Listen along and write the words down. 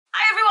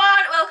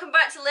welcome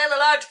back to Leila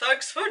Land.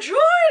 Thanks for joining!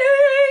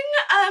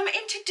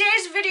 In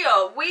today's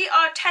video, we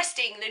are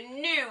testing the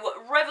new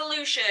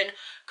Revolution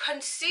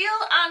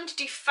Conceal and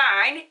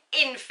Define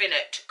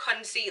Infinite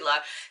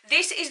Concealer.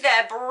 This is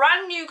their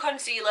brand new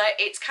concealer.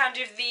 It's kind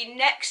of the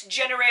next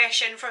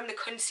generation from the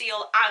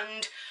Conceal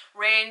and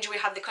range. We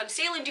had the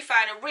Conceal and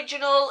Define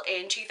Original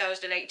in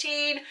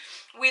 2018.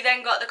 We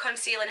then got the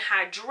Conceal and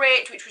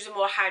Hydrate, which was a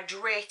more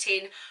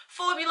hydrating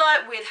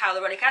formula with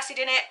hyaluronic acid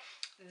in it.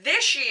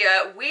 This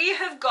year we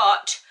have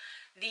got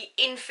the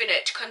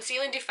Infinite,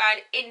 Conceal and Define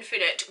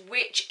Infinite,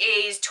 which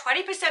is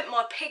 20%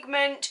 more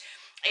pigment.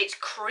 It's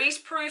crease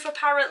proof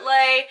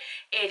apparently,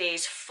 it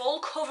is full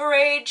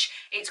coverage,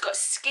 it's got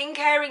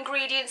skincare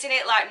ingredients in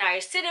it like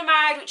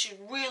niacinamide, which is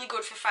really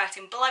good for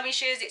fighting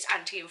blemishes, it's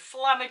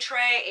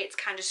anti-inflammatory, it's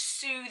kind of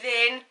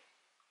soothing.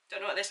 Don't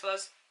know what this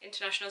was.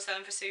 International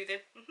term for soothing.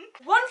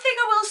 One thing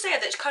I will say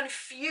that's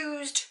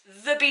confused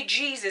the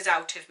bejesus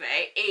out of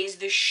me is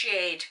the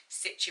shade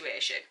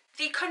situation.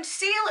 The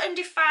Conceal and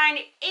Define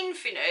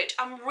Infinite,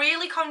 I'm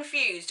really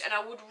confused and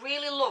I would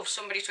really love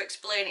somebody to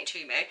explain it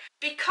to me,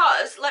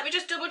 because, let me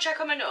just double check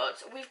on my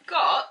notes, we've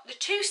got the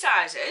two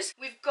sizes.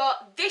 We've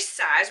got this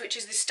size, which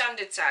is the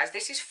standard size.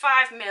 This is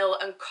 5ml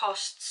and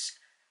costs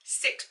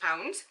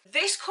 £6.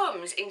 This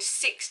comes in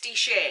 60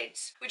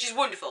 shades, which is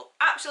wonderful,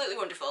 absolutely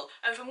wonderful.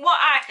 And from what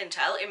I can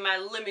tell in my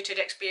limited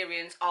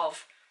experience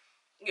of,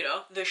 you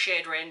know, the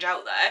shade range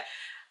out there,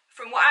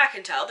 from what I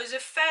can tell, there's a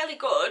fairly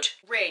good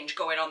range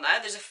going on there.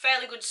 There's a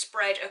fairly good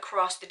spread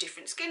across the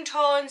different skin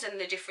tones and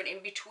the different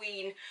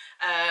in-between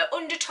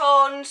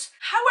undertones.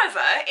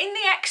 However, in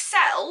the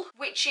XL,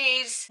 which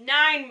is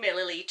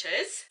 9ml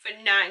for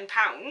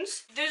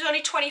 £9, there's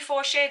only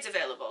 24 shades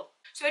available.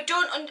 So I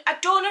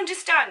don't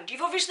understand.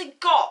 You've obviously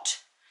got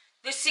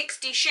the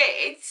 60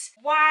 shades.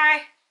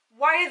 Why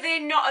are they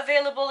not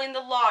available in the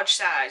large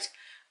size?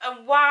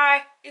 And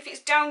why, if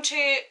it's down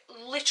to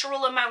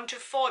literal amount of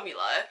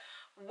formula,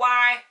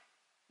 why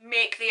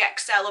make the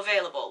XL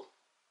available?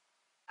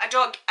 I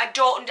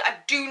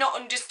do not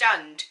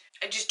understand.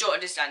 I just don't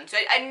understand. So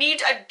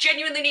I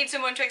genuinely need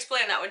someone to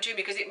explain that one to me,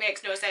 because it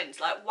makes no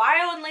sense. Like, why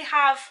only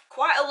have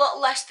quite a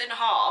lot less than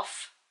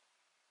half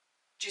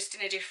just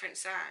in a different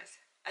size?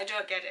 I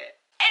don't get it.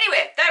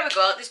 Anyway, there we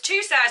go. There's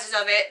two sizes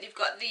of it. You've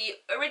got the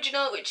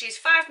original, which is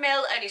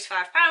 5ml and is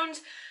 £5.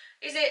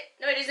 Is it?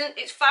 No, it isn't.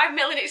 It's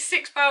 5ml and it's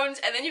 £6.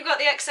 And then you've got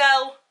the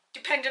XL,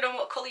 depending on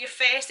what colour your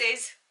face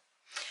is,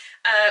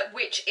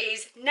 which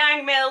is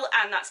 9ml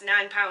and that's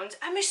 £9.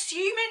 I'm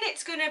assuming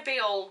it's going to be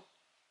all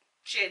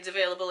shades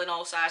available in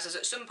all sizes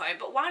at some point,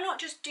 but why not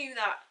just do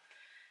that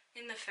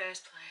in the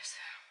first place?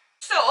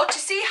 So, to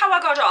see how I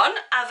got on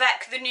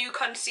avec the new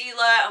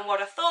concealer and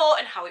what I thought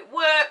and how it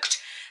worked,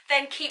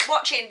 then keep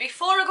watching.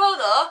 Before I go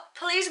though,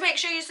 please make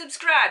sure you're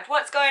subscribed.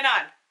 What's going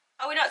on?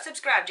 Are we not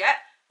subscribed yet?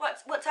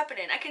 What's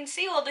happening? I can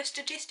see all the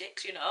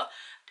statistics, you know.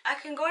 I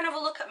can go and have a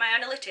look at my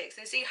analytics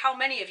and see how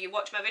many of you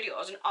watch my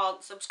videos and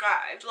aren't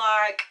subscribed.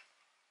 Like,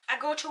 I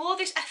go to all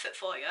this effort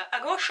for you. I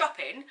go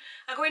shopping.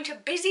 I go into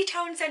busy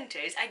town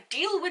centres. I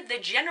deal with the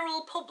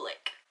general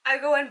public. I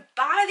go and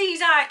buy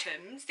these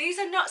items. These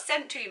are not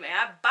sent to me.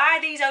 I buy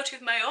these out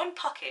of my own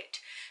pocket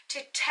to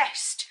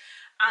test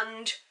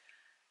and,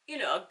 you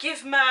know,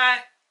 give my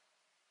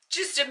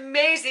just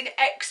amazing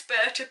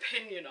expert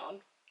opinion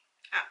on.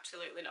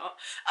 Absolutely not.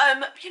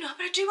 You know,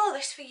 but I do all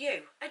this for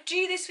you. I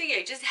do this for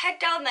you. Just head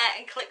down there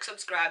and click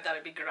subscribe. That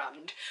would be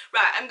grand.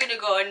 Right, I'm gonna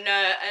go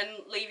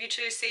and leave you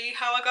to see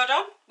how I got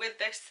on with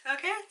this.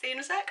 Okay, see you in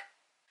a sec.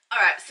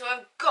 Alright, so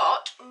I've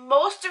got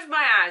most of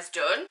my eyes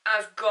done.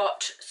 I've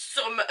got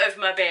some of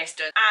my base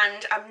done.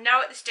 And I'm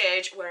now at the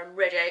stage where I'm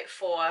ready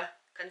for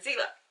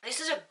concealer.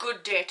 This is a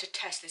good day to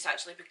test this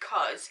actually,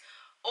 because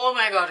oh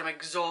my god, I'm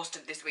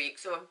exhausted this week.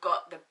 So I've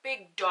got the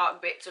big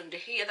dark bits under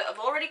here that I've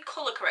already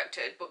colour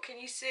corrected, but can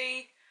you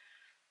see,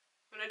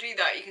 when I do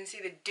that, you can see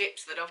the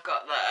dips that I've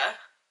got there,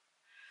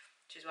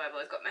 which is why I've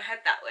always got my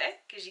head that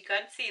way, because you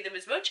can't see them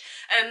as much.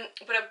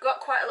 But I've got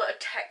quite a lot of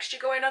texture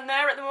going on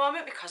there at the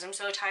moment because I'm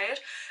so tired.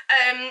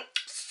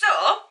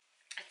 So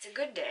it's a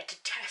good day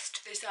to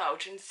test this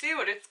out and see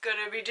what it's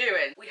going to be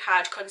doing. We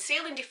had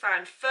Conceal and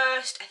Define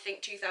first, I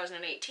think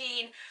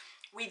 2018.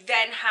 We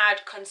then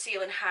had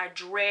Conceal and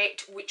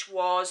Hydrate, which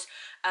was,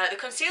 the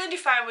Conceal and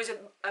Define was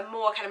a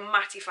more kind of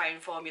mattifying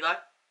formula.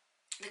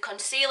 The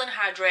Conceal and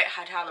Hydrate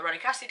had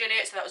hyaluronic acid in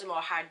it, so that was a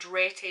more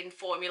hydrating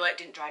formula. It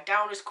didn't dry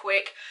down as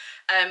quick.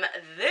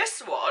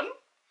 This one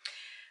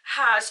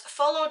has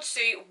followed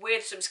suit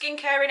with some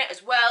skincare in it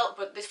as well,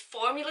 but this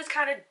formula is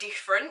kind of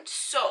different.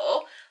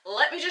 So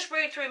let me just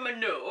read through my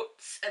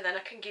notes and then I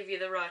can give you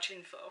the right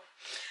info.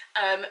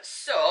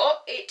 So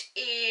it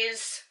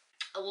is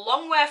a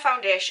long wear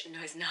foundation.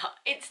 No, it's not.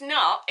 It's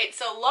not. It's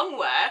a long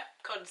wear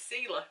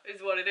concealer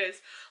is what it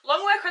is.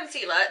 Long wear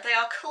concealer. They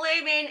are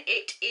claiming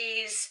it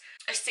is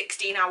a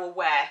 16-hour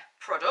wear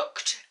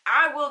product.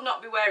 I will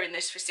not be wearing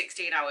this for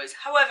 16 hours.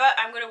 However,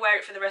 I'm going to wear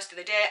it for the rest of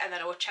the day and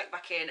then I will check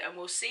back in and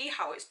we'll see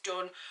how it's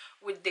done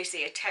with this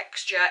ear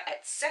texture,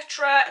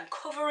 etc. and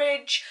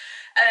coverage.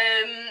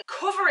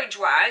 Coverage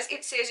wise,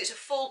 it says it's a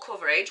full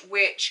coverage,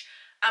 which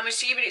I'm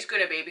assuming it's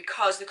going to be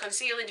because the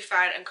Conceal and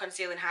Define and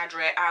Conceal and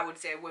Hydrate, I would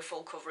say, were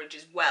full coverage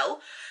as well.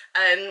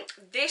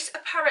 This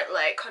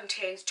apparently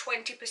contains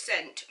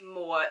 20%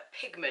 more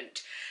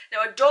pigment. Now,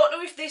 I don't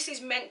know if this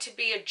is meant to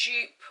be a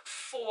dupe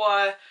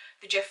for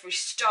the Jeffree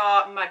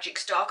Star Magic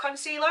Star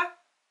Concealer,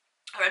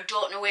 or I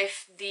don't know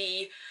if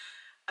the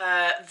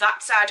that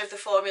side of the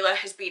formula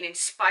has been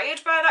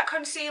inspired by that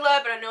concealer,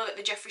 but I know that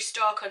the Jeffree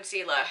Star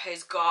concealer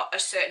has got a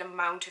certain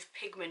amount of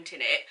pigment in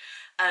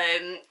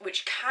it,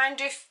 which kind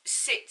of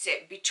sits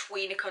it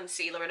between a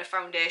concealer and a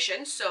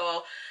foundation.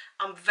 So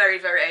I'm very,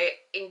 very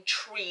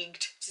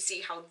intrigued to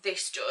see how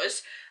this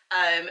does,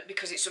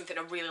 because it's something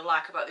I really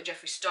like about the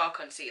Jeffree Star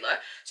concealer.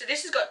 So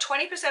this has got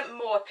 20%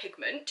 more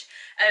pigment.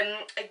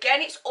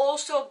 Again, it's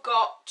also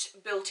got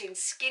built-in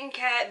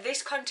skincare.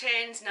 This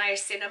contains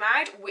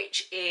niacinamide,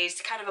 which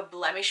is kind of a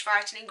blemish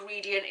fighting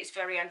ingredient. It's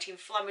very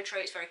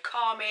anti-inflammatory, it's very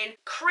calming.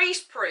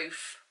 Crease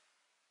proof.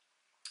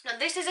 Now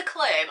this is a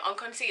claim on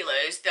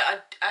concealers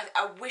that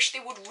I wish they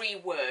would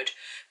reword,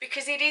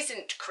 because it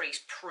isn't crease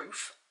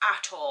proof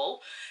at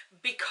all,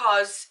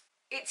 because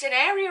it's an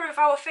area of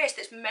our face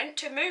that's meant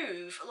to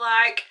move.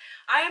 Like,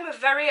 I am a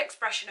very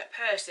expressionate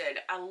person.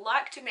 I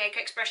like to make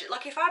expressions.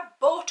 Like, if I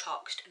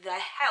Botoxed the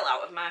hell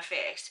out of my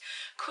face,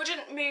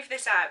 couldn't move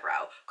this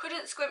eyebrow,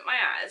 couldn't squint my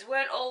eyes,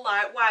 weren't all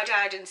like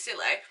wide-eyed and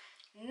silly,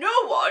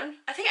 no one,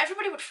 I think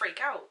everybody would freak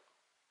out.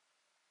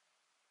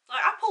 Like,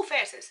 I pull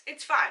faces,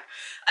 it's fine.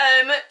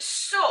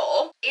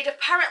 So it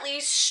apparently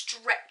is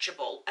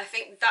stretchable. I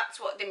think that's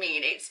what they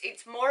mean.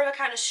 It's more of a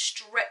kind of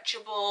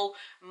stretchable,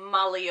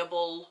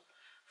 malleable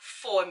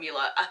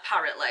formula,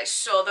 apparently,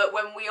 so that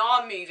when we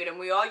are moving and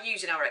we are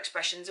using our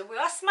expressions and we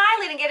are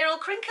smiling and getting all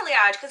crinkly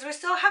eyed because we're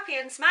so happy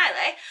and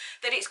smiley,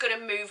 that it's going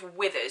to move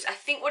with us. I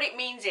think what it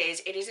means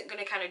is it isn't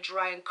going to kind of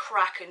dry and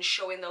crack and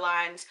show in the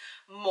lines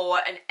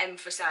more and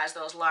emphasize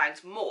those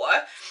lines more.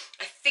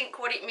 I think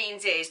what it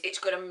means is it's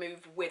going to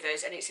move with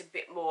us, and it's a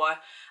bit more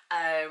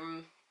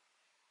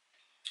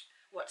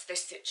what's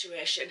this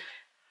situation,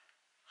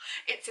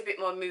 it's a bit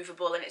more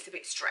movable and it's a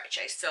bit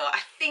stretchy. So I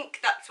think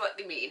that's what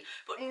they mean.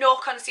 But no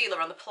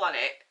concealer on the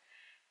planet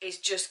is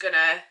just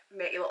gonna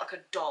make you look like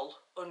a doll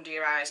under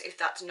your eyes if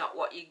that's not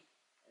what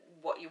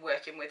you're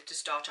working with to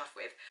start off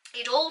with.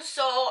 It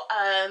also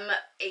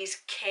is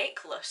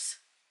cakeless.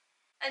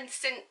 And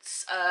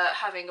since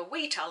having a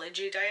wheat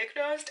allergy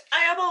diagnosed,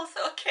 I am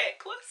also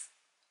cakeless.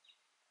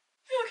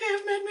 Okay,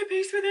 I've made my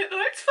peace with it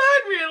though. It's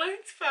fine, really.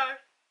 It's fine.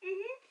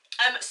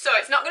 So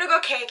it's not going to go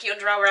cakey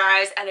under our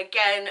eyes and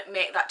again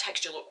make that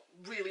texture look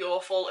really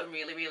awful and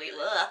really, really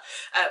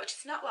which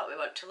is not what we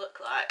want to look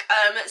like.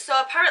 So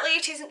apparently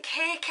it isn't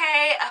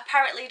cakey,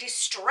 apparently it is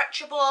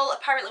stretchable,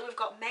 apparently we've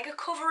got mega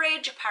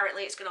coverage,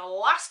 apparently it's going to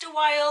last a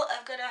while.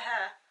 I've got a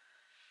hair.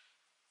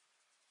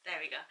 There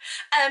we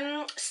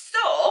go.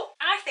 So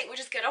I think we'll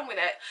just get on with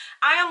it.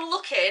 I am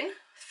looking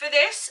for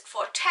this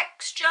for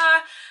texture,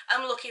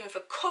 I'm looking for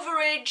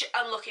coverage,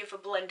 I'm looking for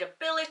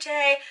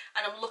blendability,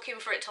 and I'm looking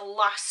for it to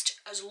last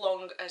as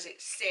long as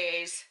it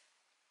says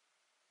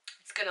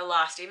it's going to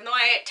last, even though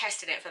I ain't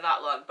testing it for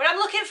that long. But I'm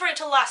looking for it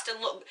to last and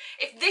look.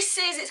 If this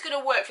says it's going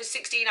to work for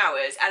 16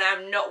 hours and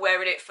I'm not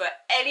wearing it for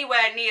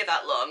anywhere near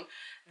that long,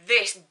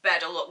 this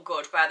better look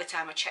good by the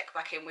time I check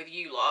back in with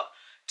you lot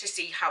to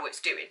see how it's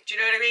doing. Do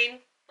you know what I mean?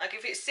 Like,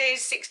 if it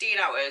says 16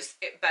 hours,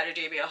 it better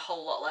do me a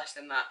whole lot less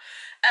than that.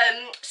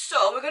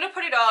 So we're going to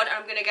put it on and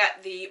I'm going to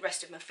get the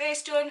rest of my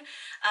face done.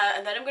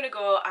 And then I'm going to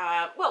go,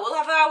 well,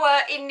 we'll have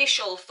our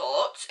initial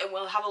thoughts and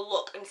we'll have a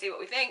look and see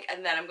what we think.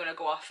 And then I'm going to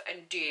go off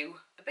and do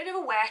a bit of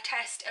a wear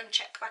test and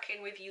check back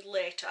in with you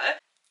later.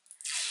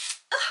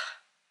 Ugh.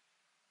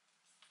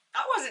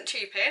 That wasn't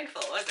too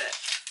painful, was it?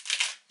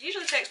 It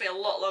usually takes me a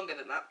lot longer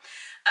than that.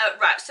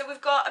 Right, so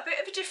we've got a bit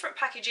of a different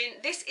packaging.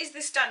 This is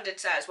the standard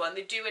size one.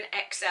 They do an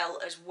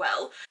XL as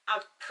well. I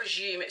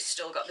presume it's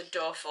still got the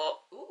doe foot.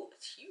 Ooh,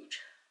 it's huge.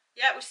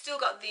 Yeah, we've still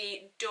got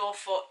the doe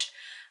foot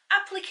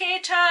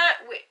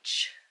applicator,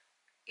 which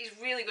is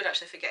really good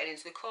actually for getting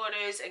into the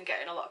corners and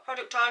getting a lot of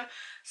product on.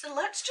 So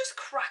let's just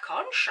crack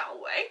on, shall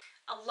we?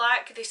 I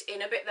like this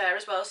inner bit there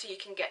as well, so you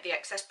can get the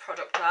excess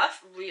product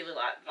off. Really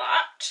like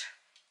that.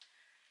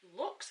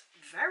 Looks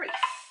very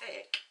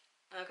thick.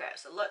 Okay,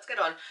 so let's get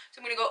on. So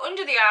I'm going to go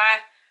under the eye,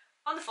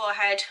 on the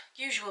forehead,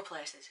 usual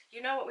places.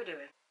 You know what we're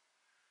doing.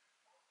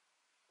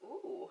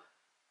 Ooh.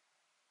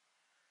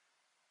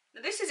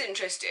 Now this is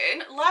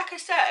interesting. Like I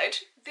said,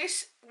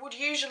 this would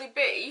usually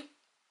be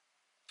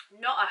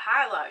not a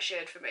highlight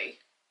shade for me,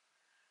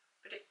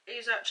 but it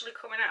is actually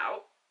coming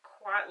out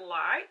quite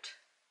light.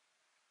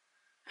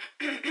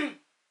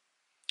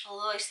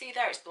 Although I see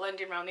there it's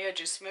blending around the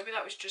edges, so maybe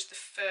that was just the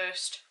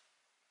first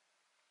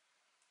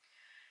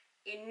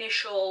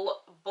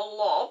initial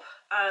blob.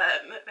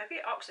 Maybe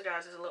it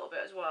oxidizes a little bit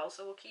as well,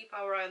 so we'll keep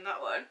our eye on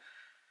that one.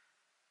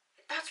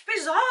 That's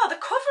bizarre, the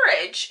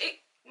coverage,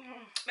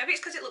 Maybe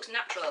it's because it looks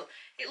natural.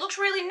 It looks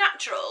really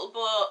natural,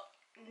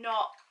 but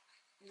not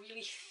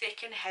really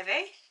thick and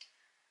heavy.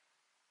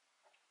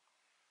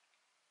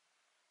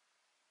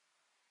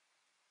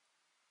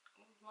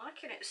 I'm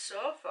liking it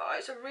so far.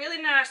 It's a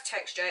really nice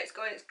texture. It's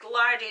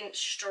gliding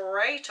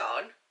straight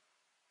on.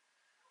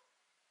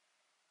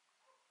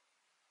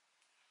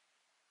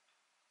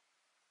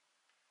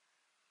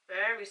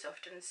 Very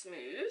soft and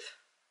smooth.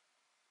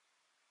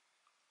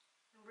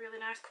 Really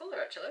nice colour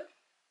actually.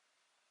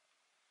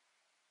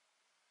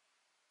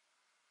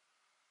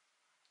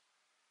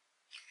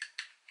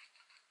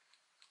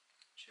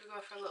 Should we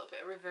go for a little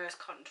bit of reverse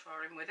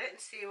contouring with it and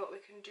see what we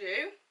can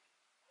do?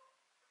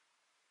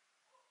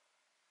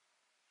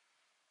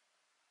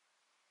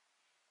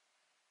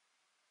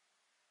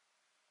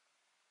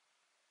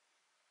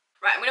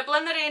 Right, I'm going to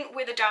blend that in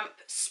with a damp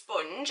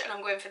sponge, and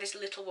I'm going for this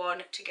little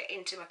one to get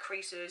into my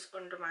creases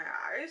under my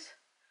eyes.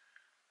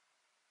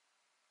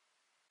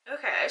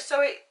 Okay,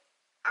 so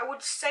I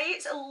would say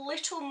it's a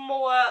little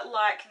more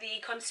like the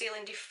Conceal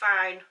and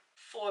Define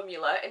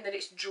formula in that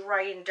it's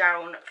drying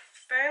down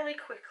fairly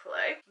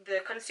quickly. The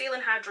Conceal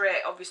and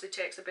Hydrate obviously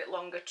takes a bit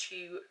longer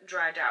to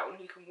dry down.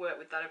 You can work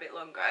with that a bit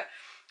longer.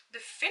 The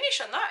finish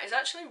on that is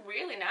actually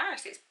really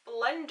nice. It's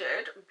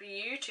blended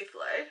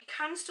beautifully. You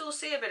can still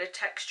see a bit of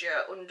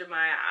texture under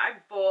my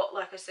eye, but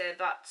like I said,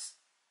 that's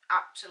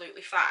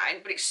absolutely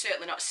fine. But it's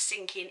certainly not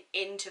sinking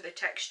into the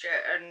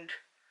texture and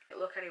it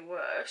look any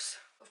worse.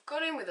 I've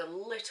gone in with a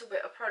little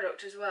bit of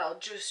product as well,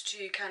 just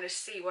to kind of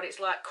see what it's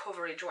like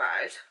coverage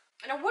wise.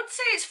 And I would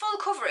say it's full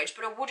coverage,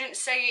 but I wouldn't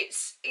say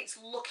it's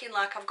looking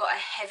like I've got a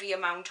heavy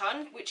amount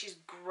on, which is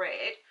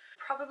great.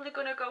 Probably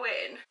going to go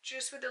in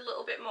just with a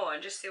little bit more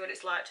and just see what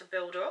it's like to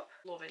build up.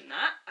 Loving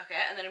that. Okay,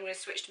 and then I'm going to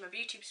switch to my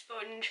beauty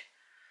sponge,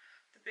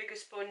 the bigger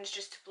sponge,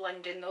 just to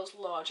blend in those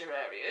larger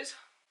areas.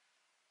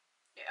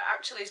 It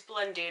actually is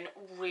blending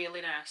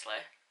really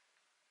nicely.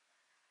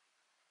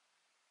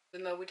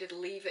 Even though we did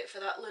leave it for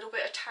that little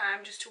bit of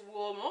time just to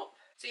warm up.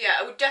 So yeah,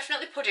 I would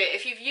definitely put it,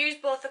 if you've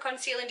used both the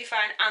Conceal and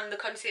Define and the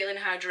Conceal and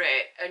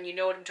Hydrate, and you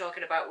know what I'm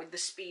talking about with the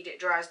speed it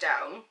dries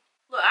down.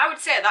 Look, I would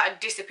say that had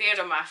disappeared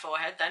on my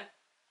forehead then.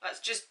 That's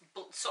just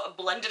sort of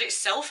blended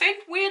itself in,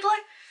 weirdly.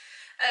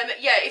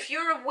 Yeah, if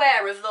you're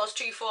aware of those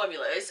two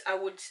formulas, I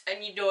would,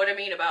 and you know what I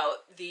mean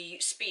about the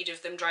speed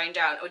of them drying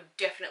down, I would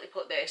definitely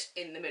put this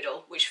in the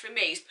middle, which for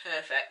me is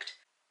perfect.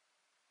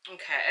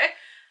 Okay,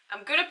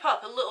 I'm going to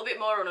pop a little bit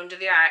more on under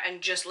the eye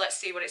and just let's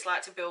see what it's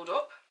like to build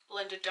up.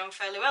 Blended down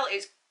fairly well.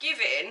 It's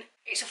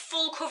a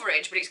full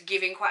coverage, but it's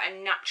giving quite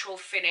a natural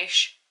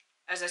finish,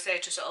 as I say,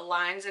 to sort of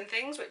lines and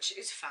things, which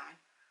is fine.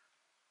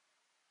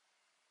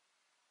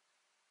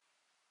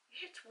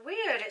 It's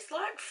weird, it's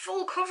like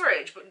full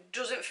coverage but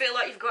doesn't feel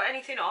like you've got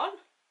anything on.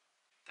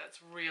 That's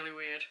really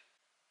weird.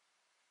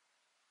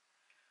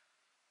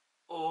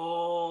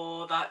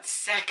 Oh, that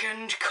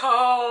second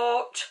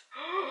coat.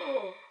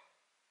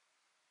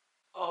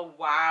 Oh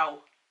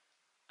wow.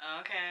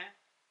 Okay.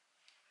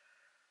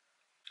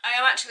 I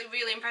am actually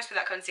really impressed with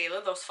that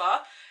concealer thus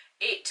far.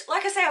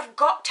 Like I say, I've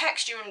got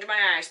texture under my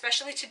eye,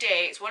 especially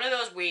today. It's one of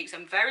those weeks,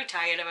 I'm very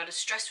tired, I've had a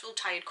stressful,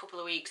 tired couple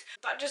of weeks.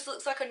 That just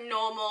looks like a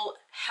normal,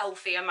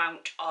 healthy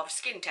amount of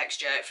skin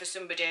texture for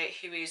somebody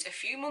who is a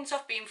few months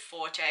off being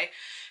 40,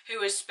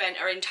 who has spent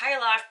her entire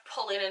life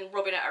pulling and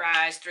rubbing at her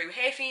eyes through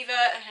hay fever,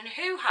 and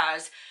who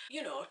has,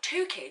 you know,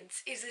 2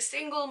 kids, is a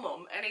single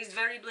mum, and is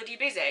very bloody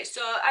busy.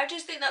 So I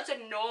just think that's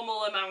a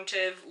normal amount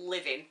of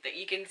living that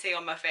you can see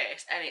on my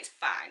face, and it's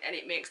fine, and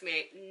it makes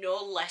me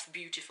no less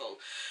beautiful.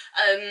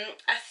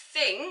 I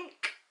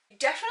think you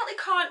definitely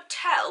can't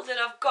tell that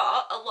I've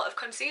got a lot of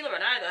concealer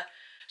on either.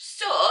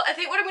 So I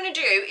think what I'm going to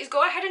do is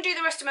go ahead and do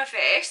the rest of my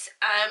face.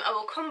 I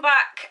will come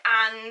back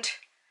and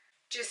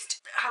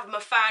just have my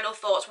final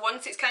thoughts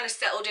once it's kind of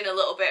settled in a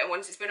little bit and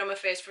once it's been on my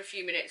face for a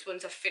few minutes,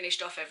 once I've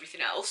finished off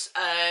everything else.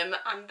 And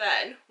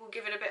then we'll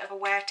give it a bit of a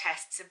wear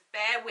test, so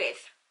bear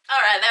with.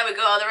 Alright, there we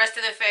go, the rest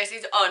of the face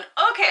is on.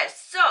 Okay,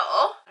 so,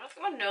 I don't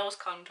think my nose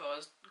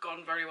contour's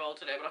gone very well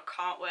today, but I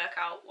can't work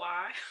out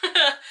why.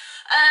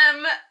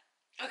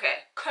 Okay,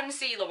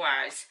 concealer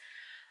wise,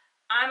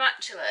 I'm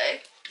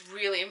actually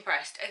really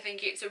impressed. I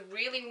think it's a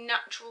really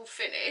natural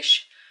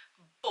finish,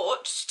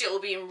 but still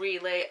being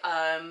really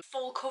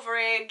full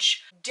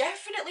coverage.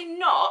 Definitely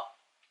not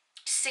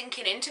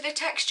sinking into the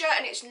texture,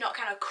 and it's not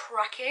kind of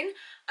cracking.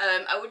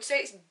 I would say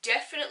it's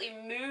definitely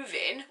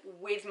moving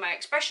with my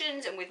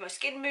expressions and with my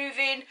skin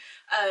moving.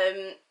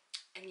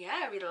 And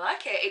yeah, I really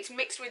like it. It's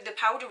mixed with the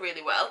powder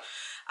really well.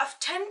 I've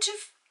found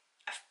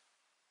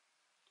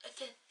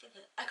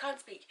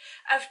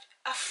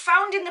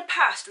in the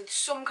past with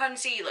some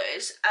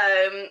concealers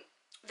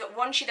that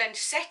once you then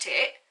set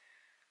it,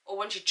 or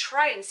once you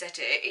try and set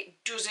it,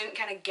 it doesn't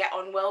kind of get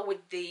on well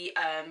with the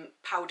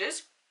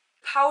powders.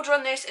 Powder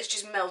on this has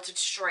just melted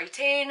straight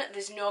in.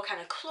 There's no kind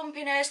of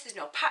clumpiness, there's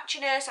no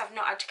patchiness. I've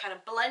not had to kind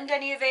of blend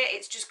any of it.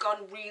 It's just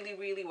gone really,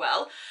 really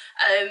well.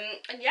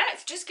 And yeah,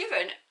 it's just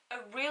given a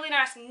really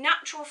nice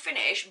natural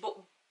finish, but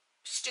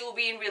still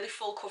being really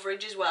full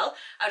coverage as well.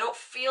 I don't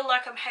feel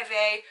like I'm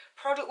heavy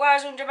product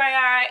wise under my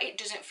eye. It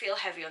doesn't feel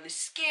heavy on the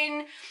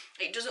skin.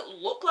 It doesn't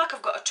look like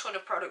I've got a ton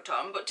of product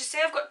on, but to say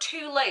I've got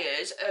 2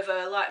 layers of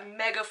a like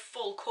mega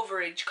full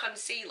coverage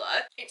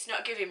concealer, it's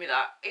not giving me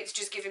that. It's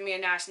just giving me a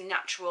nice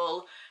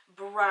natural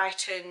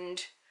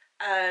brightened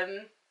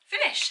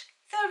finish.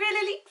 So I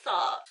really like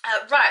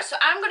that. Right, so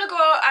I'm going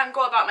to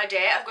go about my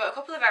day. I've got a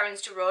couple of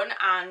errands to run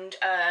and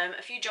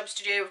a few jobs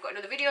to do. We've got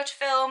another video to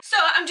film. So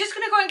I'm just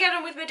going to go and get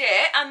on with my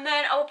day, and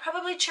then I will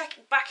probably check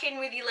back in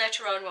with you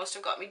later on whilst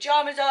I've got my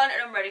pyjamas on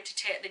and I'm ready to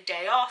take the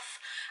day off,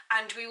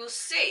 and we will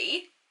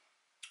see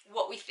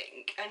what we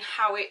think and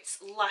how it's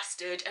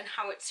lasted and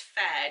how it's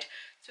fared.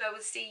 So I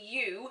will see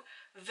you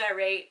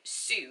very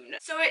soon.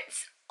 So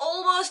it's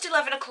almost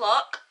 11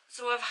 o'clock.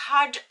 So I've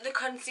had the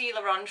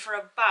concealer on for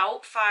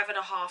about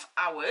 5.5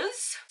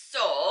 hours.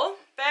 So,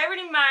 bearing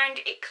in mind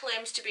it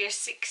claims to be a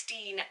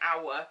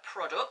 16-hour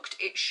product,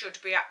 it should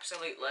be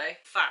absolutely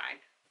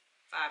fine.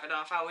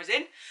 5.5 hours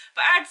in.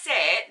 But I'd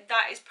say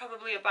that is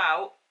probably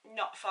about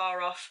not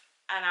far off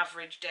an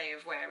average day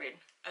of wearing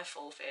a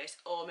full face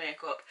or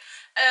makeup.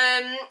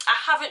 I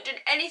haven't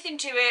done anything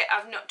to it.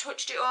 I've not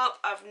touched it up.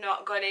 I've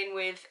not gone in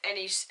with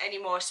any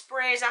more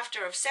sprays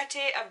after I've set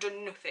it. I've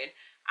done nothing.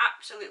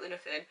 Absolutely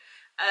nothing.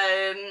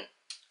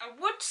 I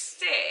would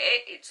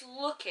say it's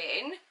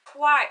looking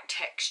quite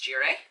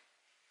textury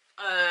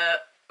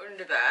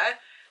under there.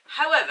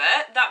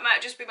 However, that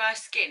might just be my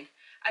skin.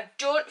 I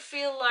don't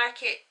feel like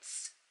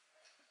it's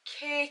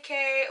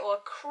cakey or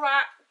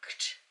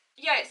cracked.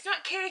 Yeah, it's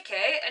not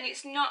cakey and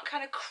it's not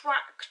kind of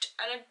cracked,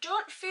 and I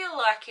don't feel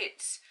like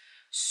it's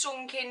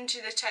sunk into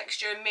the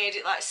texture and made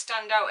it like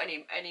stand out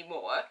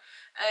anymore.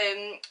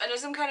 And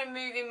as I'm kind of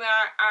moving my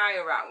eye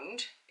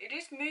around, it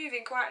is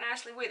moving quite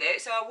nicely with it,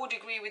 so I would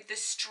agree with the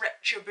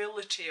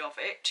stretchability of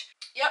it.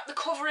 Yep, the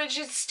coverage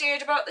has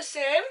stayed about the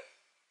same,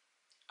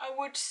 I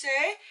would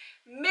say.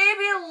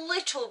 Maybe a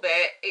little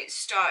bit it's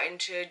starting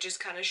to just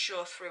kind of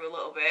show through a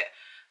little bit,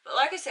 but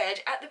like I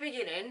said at the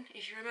beginning,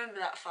 if you remember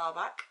that far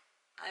back,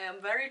 I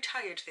am very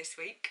tired this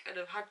week and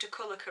I've had to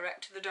colour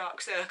correct the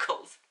dark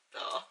circles. So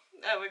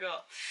there we go.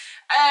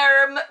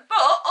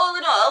 But all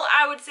in all,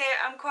 I would say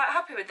I'm quite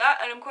happy with that,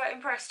 and I'm quite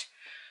impressed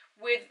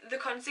with the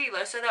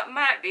concealer. So that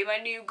might be my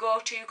new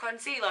go-to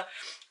concealer.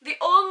 The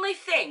only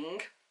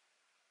thing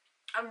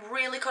I'm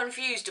really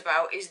confused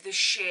about is the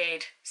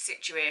shade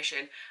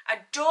situation. I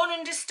don't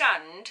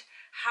understand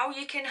how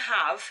you can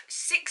have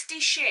 60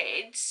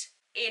 shades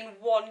in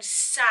one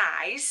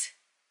size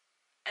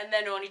and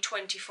then only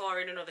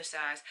 24 in another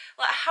size.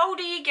 Like, how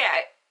do you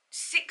get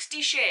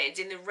 60 shades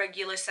in the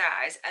regular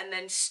size and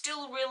then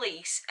still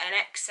release an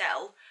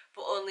XL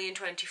but only in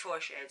 24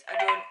 shades?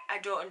 I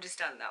don't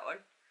understand that one.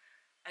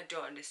 I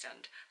don't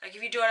understand. Like,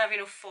 if you don't have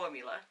enough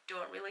formula,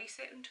 don't release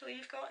it until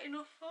you've got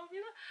enough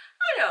formula.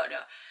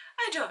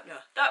 I don't know.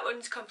 That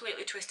one's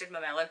completely twisted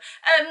my melon.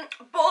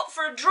 But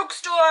for a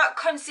drugstore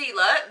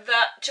concealer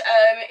that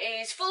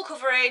is full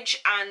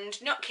coverage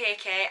and not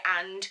cakey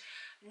and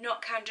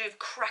not kind of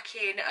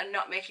cracking and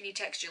not making your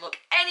texture look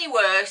any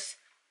worse,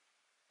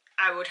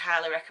 I would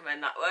highly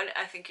recommend that one.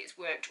 I think it's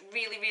worked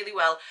really, really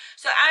well.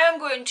 So I am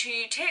going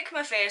to take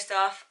my face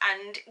off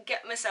and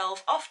get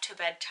myself off to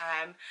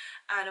bedtime,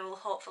 and I will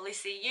hopefully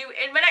see you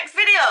in my next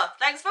video.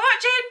 Thanks for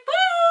watching.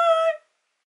 Bye!